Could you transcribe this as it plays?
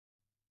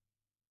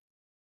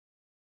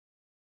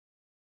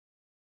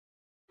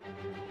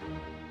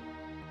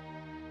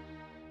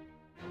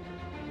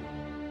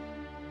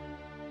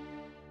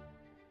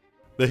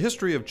The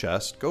history of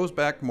chess goes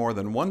back more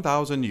than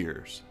 1,000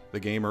 years. The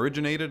game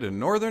originated in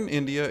northern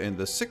India in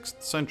the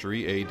 6th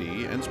century AD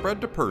and spread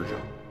to Persia.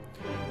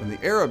 When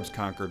the Arabs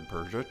conquered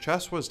Persia,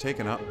 chess was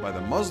taken up by the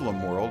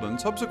Muslim world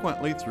and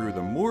subsequently through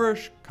the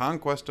Moorish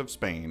conquest of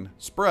Spain,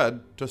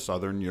 spread to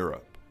southern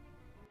Europe.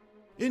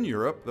 In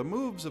Europe, the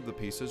moves of the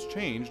pieces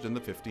changed in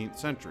the 15th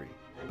century.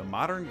 The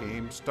modern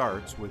game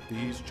starts with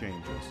these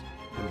changes.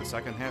 In the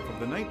second half of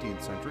the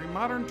 19th century,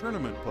 modern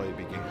tournament play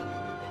began.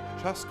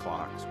 Chess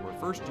clocks were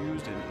first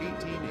used in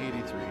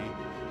 1883,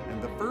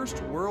 and the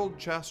first World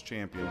Chess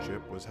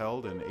Championship was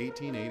held in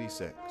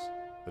 1886.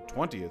 The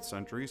 20th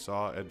century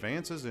saw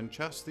advances in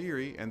chess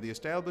theory and the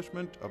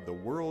establishment of the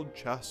World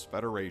Chess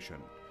Federation.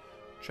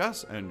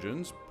 Chess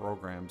engines,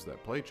 programs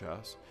that play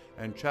chess,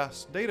 and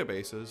chess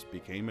databases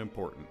became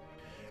important.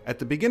 At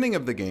the beginning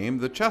of the game,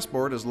 the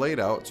chessboard is laid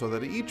out so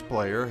that each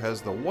player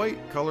has the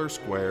white color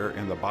square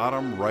in the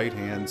bottom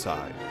right-hand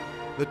side.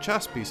 The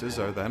chess pieces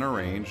are then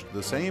arranged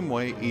the same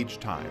way each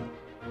time.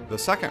 The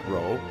second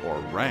row, or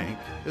rank,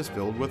 is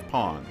filled with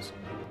pawns.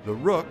 The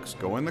rooks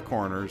go in the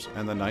corners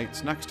and the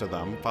knights next to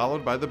them,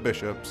 followed by the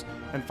bishops,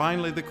 and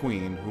finally the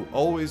queen, who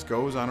always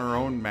goes on her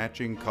own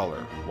matching color,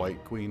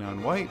 white queen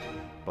on white,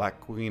 black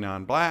queen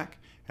on black,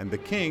 and the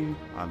king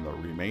on the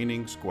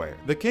remaining square.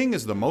 The king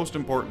is the most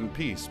important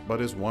piece,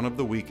 but is one of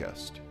the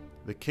weakest.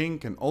 The king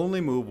can only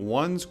move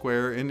one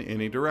square in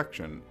any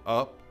direction,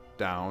 up,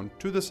 down,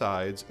 to the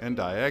sides, and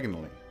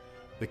diagonally.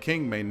 The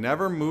king may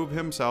never move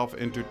himself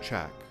into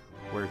check,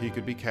 where he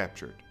could be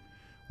captured.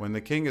 When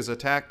the king is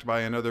attacked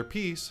by another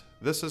piece,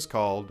 this is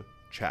called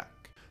check.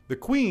 The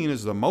queen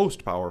is the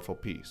most powerful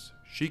piece.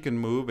 She can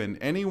move in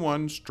any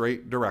one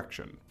straight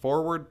direction,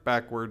 forward,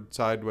 backward,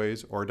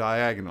 sideways, or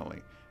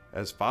diagonally,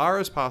 as far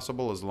as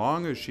possible as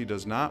long as she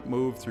does not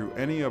move through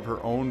any of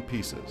her own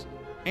pieces.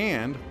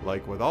 And,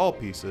 like with all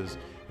pieces,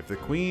 if the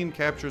queen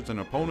captures an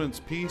opponent's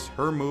piece,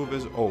 her move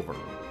is over.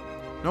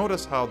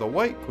 Notice how the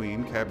white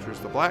queen captures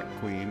the black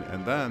queen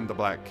and then the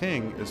black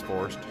king is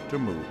forced to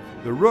move.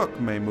 The rook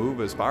may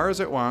move as far as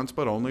it wants,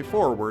 but only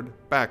forward,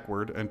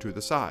 backward, and to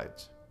the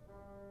sides.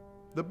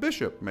 The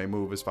bishop may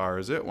move as far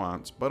as it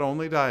wants, but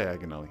only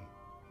diagonally.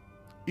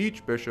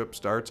 Each bishop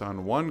starts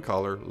on one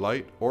color,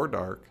 light or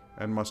dark,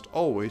 and must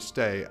always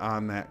stay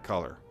on that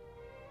color.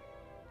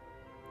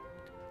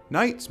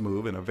 Knights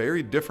move in a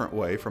very different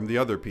way from the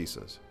other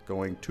pieces,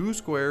 going 2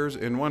 squares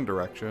in one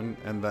direction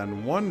and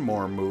then one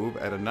more move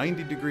at a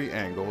 90-degree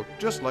angle,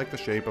 just like the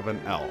shape of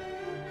an L.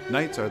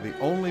 Knights are the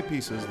only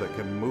pieces that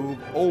can move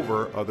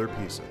over other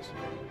pieces.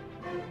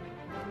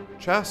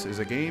 Chess is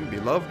a game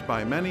beloved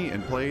by many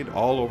and played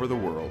all over the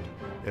world.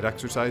 It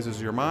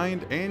exercises your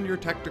mind and your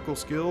tactical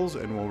skills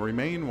and will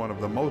remain one of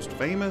the most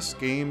famous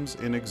games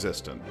in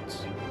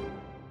existence.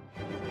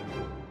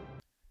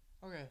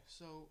 Okay,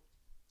 so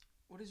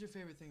what is your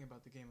favorite thing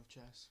about the game of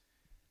chess?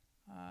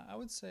 I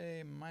would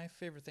say my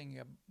favorite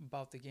thing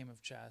about the game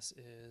of chess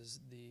is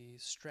the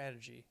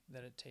strategy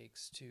that it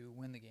takes to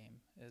win the game.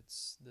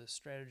 It's the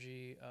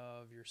strategy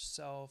of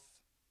yourself,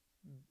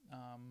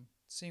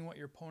 seeing what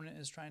your opponent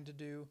is trying to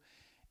do,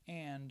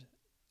 and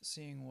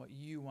seeing what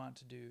you want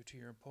to do to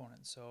your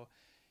opponent. So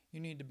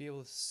you need to be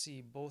able to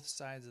see both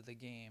sides of the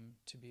game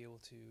to be able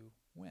to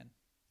win.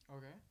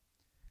 Okay.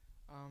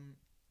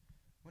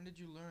 When did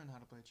you learn how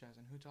to play chess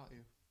and who taught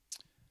you?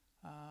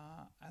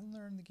 I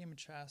learned the game of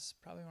chess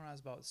probably when I was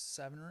about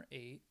 7 or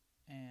 8,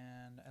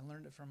 and I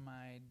learned it from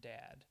my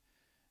dad.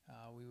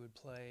 We would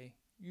play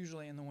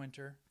usually in the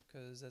winter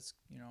because that's,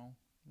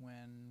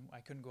 when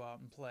I couldn't go out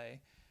and play.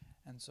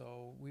 And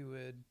so we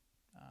would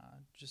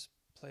just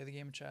play the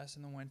game of chess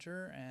in the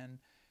winter, and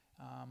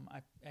I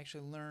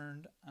actually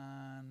learned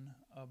on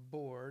a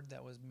board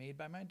that was made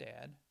by my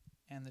dad,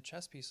 and the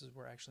chess pieces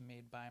were actually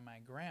made by my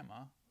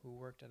grandma, who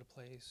worked at a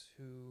place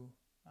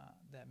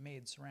that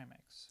made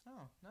ceramics.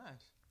 Oh,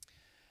 nice.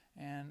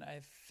 And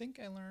I think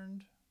I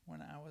learned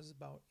when I was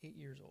about 8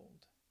 years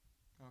old.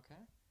 Okay.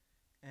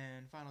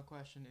 And final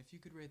question, if you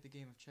could rate the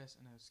game of chess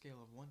on a scale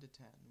of 1 to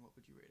 10, what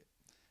would you rate it?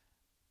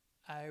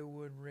 I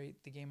would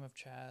rate the game of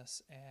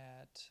chess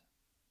at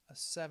a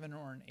 7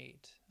 or an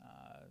 8.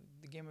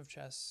 The game of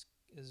chess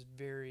is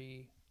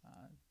very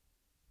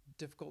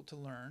difficult to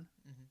learn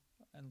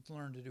and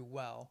learn to do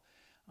well,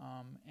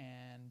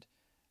 and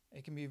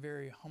it can be a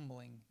very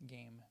humbling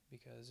game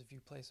because if you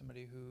play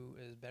somebody who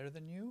is better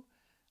than you,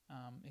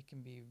 it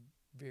can be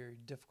very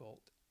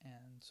difficult.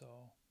 And so,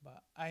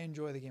 but I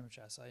enjoy the game of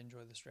chess. I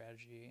enjoy the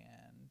strategy,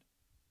 and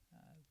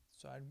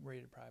so I'd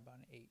rate it probably about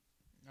an 8.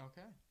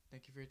 Okay.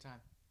 Thank you for your time.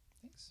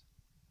 Thanks.